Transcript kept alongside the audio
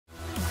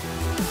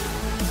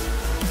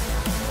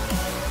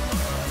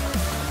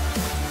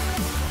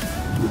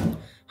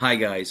Hi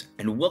guys,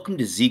 and welcome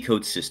to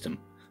Zcode System,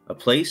 a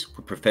place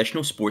where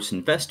professional sports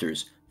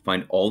investors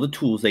find all the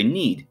tools they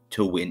need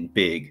to win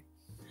big.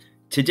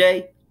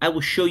 Today, I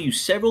will show you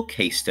several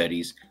case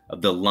studies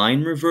of the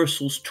line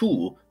reversals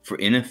tool for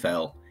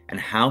NFL and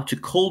how to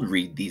cold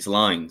read these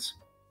lines.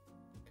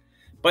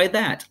 By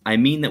that, I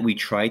mean that we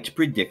try to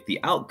predict the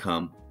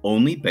outcome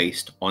only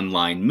based on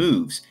line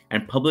moves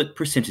and public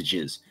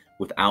percentages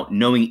without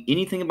knowing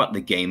anything about the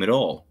game at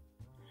all.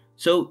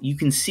 So you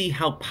can see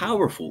how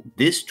powerful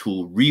this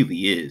tool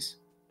really is.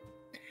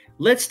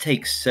 Let's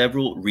take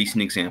several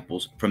recent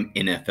examples from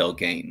NFL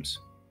games.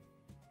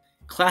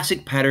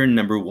 Classic pattern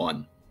number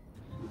 1.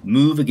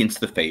 Move against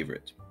the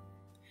favorite.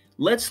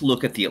 Let's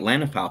look at the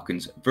Atlanta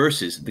Falcons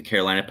versus the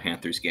Carolina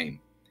Panthers game.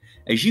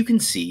 As you can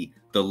see,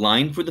 the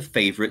line for the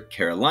favorite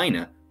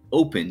Carolina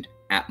opened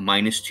at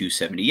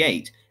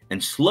 -278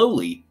 and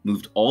slowly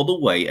moved all the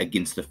way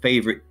against the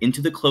favorite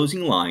into the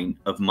closing line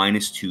of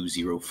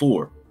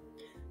 -204.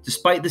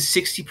 Despite the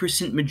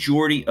 60%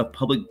 majority of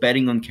public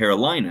betting on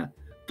Carolina,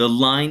 the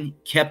line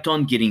kept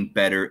on getting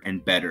better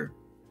and better.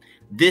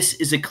 This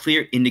is a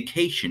clear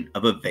indication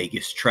of a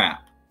Vegas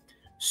trap.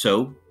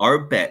 So our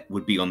bet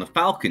would be on the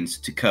Falcons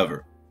to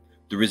cover.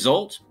 The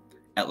result?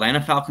 Atlanta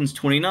Falcons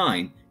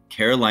 29,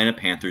 Carolina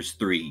Panthers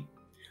 3.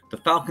 The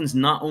Falcons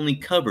not only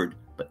covered,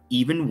 but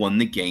even won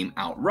the game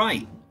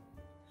outright.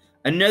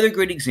 Another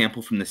great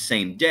example from the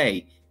same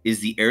day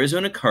is the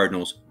Arizona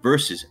Cardinals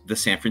versus the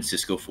San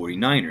Francisco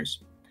 49ers.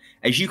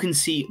 As you can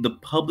see, the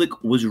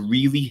public was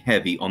really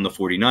heavy on the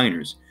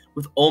 49ers,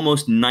 with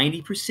almost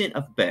 90%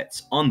 of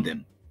bets on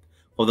them,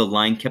 while the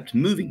line kept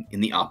moving in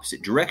the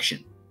opposite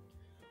direction.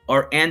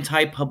 Our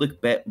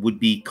anti-public bet would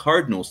be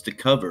Cardinals to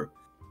cover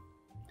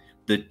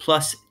the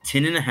plus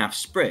 10.5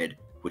 spread,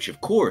 which of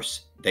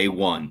course they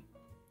won.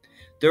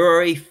 There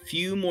are a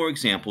few more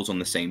examples on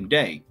the same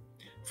day.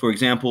 For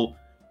example,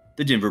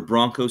 the Denver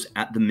Broncos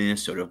at the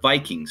Minnesota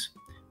Vikings.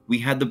 We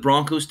had the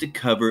Broncos to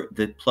cover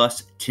the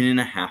plus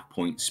 10.5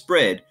 point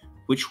spread,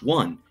 which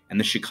won, and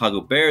the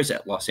Chicago Bears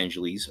at Los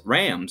Angeles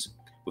Rams,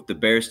 with the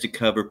Bears to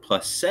cover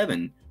plus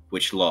 7,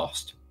 which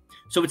lost.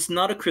 So it's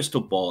not a crystal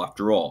ball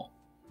after all.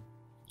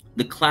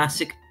 The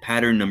classic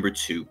pattern number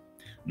 2,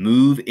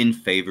 move in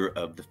favor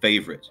of the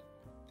favorite.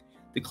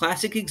 The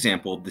classic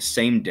example of the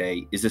same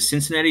day is the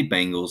Cincinnati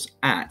Bengals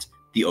at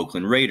the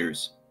Oakland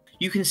Raiders.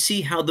 You can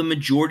see how the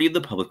majority of the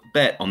public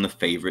bet on the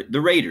favorite,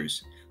 the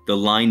Raiders. The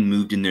line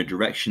moved in their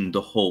direction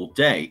the whole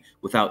day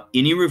without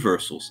any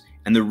reversals,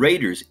 and the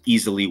Raiders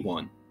easily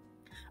won.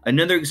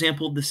 Another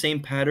example of the same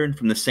pattern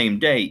from the same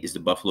day is the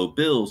Buffalo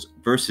Bills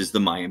versus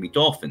the Miami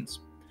Dolphins.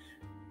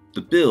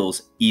 The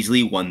Bills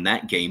easily won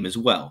that game as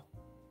well.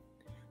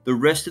 The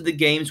rest of the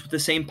games with the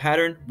same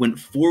pattern went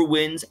 4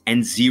 wins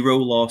and 0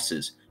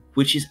 losses,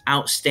 which is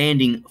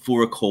outstanding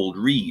for a cold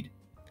read.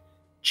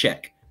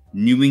 Check.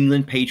 New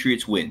England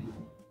Patriots win.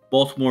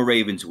 Baltimore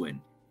Ravens win.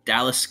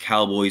 Dallas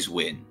Cowboys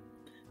win.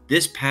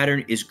 This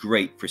pattern is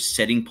great for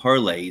setting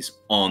parlays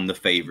on the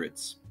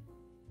favorites.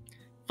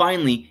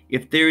 Finally,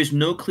 if there is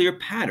no clear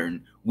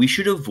pattern, we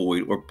should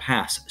avoid or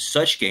pass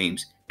such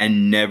games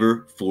and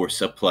never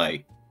force a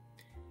play.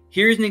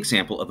 Here is an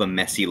example of a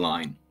messy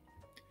line.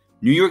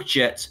 New York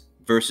Jets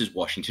versus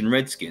Washington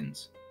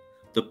Redskins.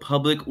 The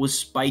public was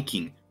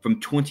spiking from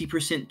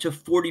 20% to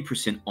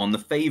 40% on the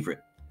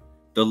favorite.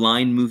 The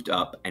line moved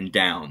up and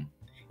down.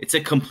 It's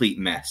a complete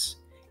mess,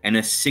 and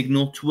a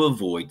signal to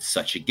avoid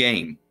such a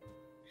game.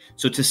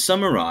 So to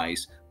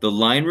summarize, the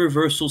line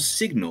reversal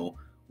signal,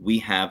 we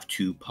have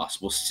 2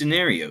 possible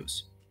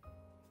scenarios.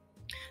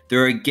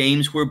 There are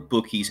games where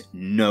bookies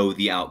know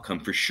the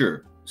outcome for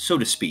sure, so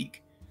to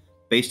speak,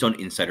 based on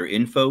insider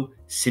info,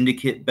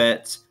 syndicate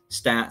bets,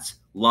 stats,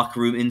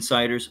 locker room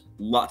insiders,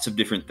 lots of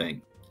different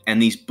things.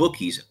 And these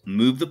bookies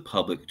move the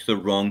public to the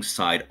wrong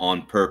side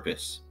on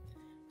purpose.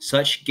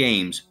 Such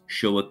games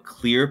show a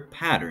clear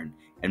pattern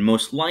and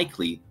most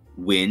likely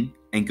win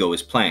and go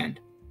as planned.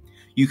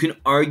 You can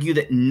argue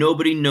that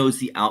nobody knows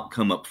the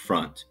outcome up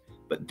front,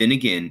 but then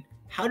again,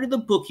 how do the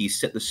bookies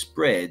set the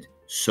spread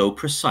so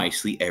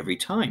precisely every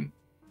time?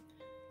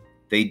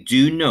 They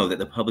do know that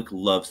the public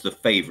loves the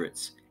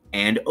favorites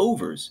and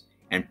overs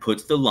and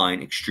puts the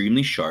line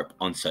extremely sharp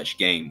on such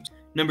games.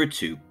 Number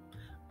 2,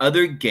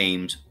 other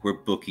games where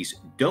bookies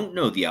don't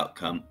know the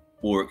outcome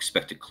or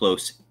expect a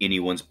close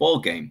anyone's ball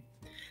game.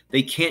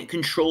 They can't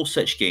control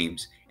such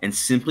games and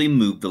simply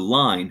move the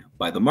line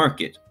by the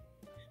market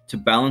to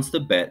balance the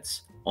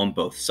bets on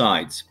both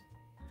sides.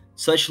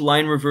 Such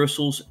line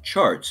reversals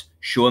charts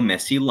show a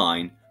messy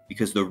line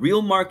because the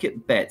real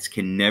market bets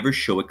can never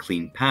show a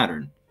clean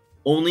pattern.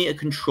 Only a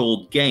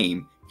controlled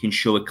game can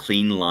show a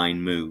clean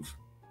line move.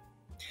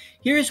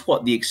 Here's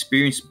what the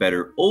experienced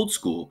bettor old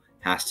school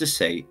has to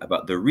say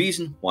about the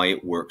reason why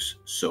it works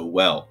so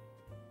well.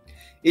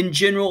 In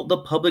general, the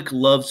public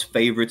loves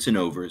favorites and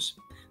overs.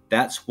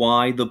 That's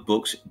why the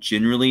books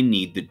generally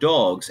need the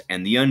dogs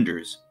and the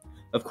unders.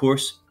 Of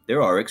course,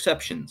 there are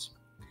exceptions.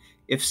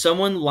 If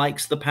someone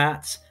likes the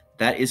Pats,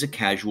 that is a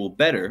casual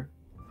bettor,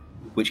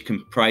 which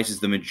comprises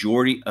the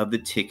majority of the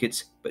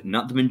tickets but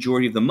not the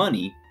majority of the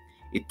money.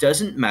 It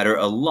doesn't matter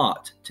a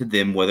lot to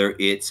them whether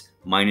it's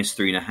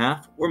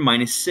 -3.5 or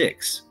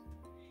 -6.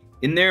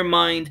 In their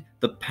mind,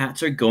 the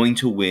Pats are going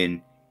to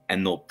win,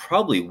 and they'll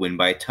probably win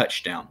by a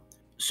touchdown,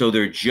 so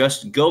they're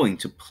just going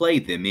to play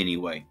them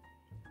anyway.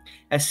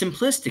 As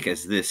simplistic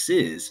as this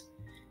is,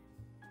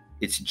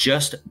 it's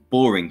just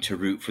boring to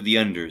root for the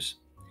unders,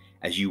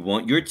 as you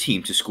want your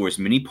team to score as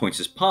many points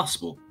as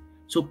possible,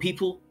 so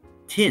people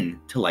tend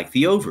to like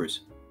the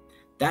overs.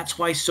 That's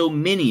why so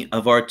many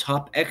of our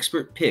top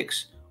expert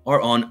picks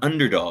are on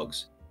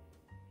underdogs.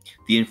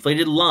 The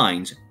inflated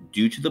lines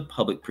due to the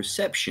public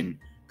perception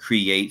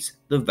creates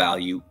the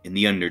value in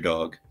the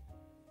underdog.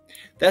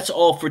 That's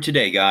all for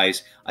today,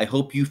 guys. I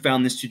hope you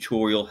found this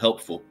tutorial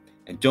helpful.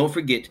 And don't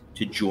forget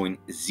to join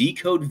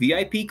Zcode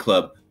VIP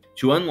Club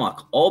to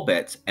unlock all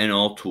bets and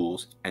all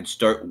tools and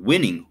start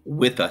winning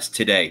with us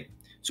today.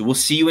 So we'll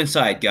see you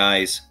inside,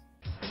 guys.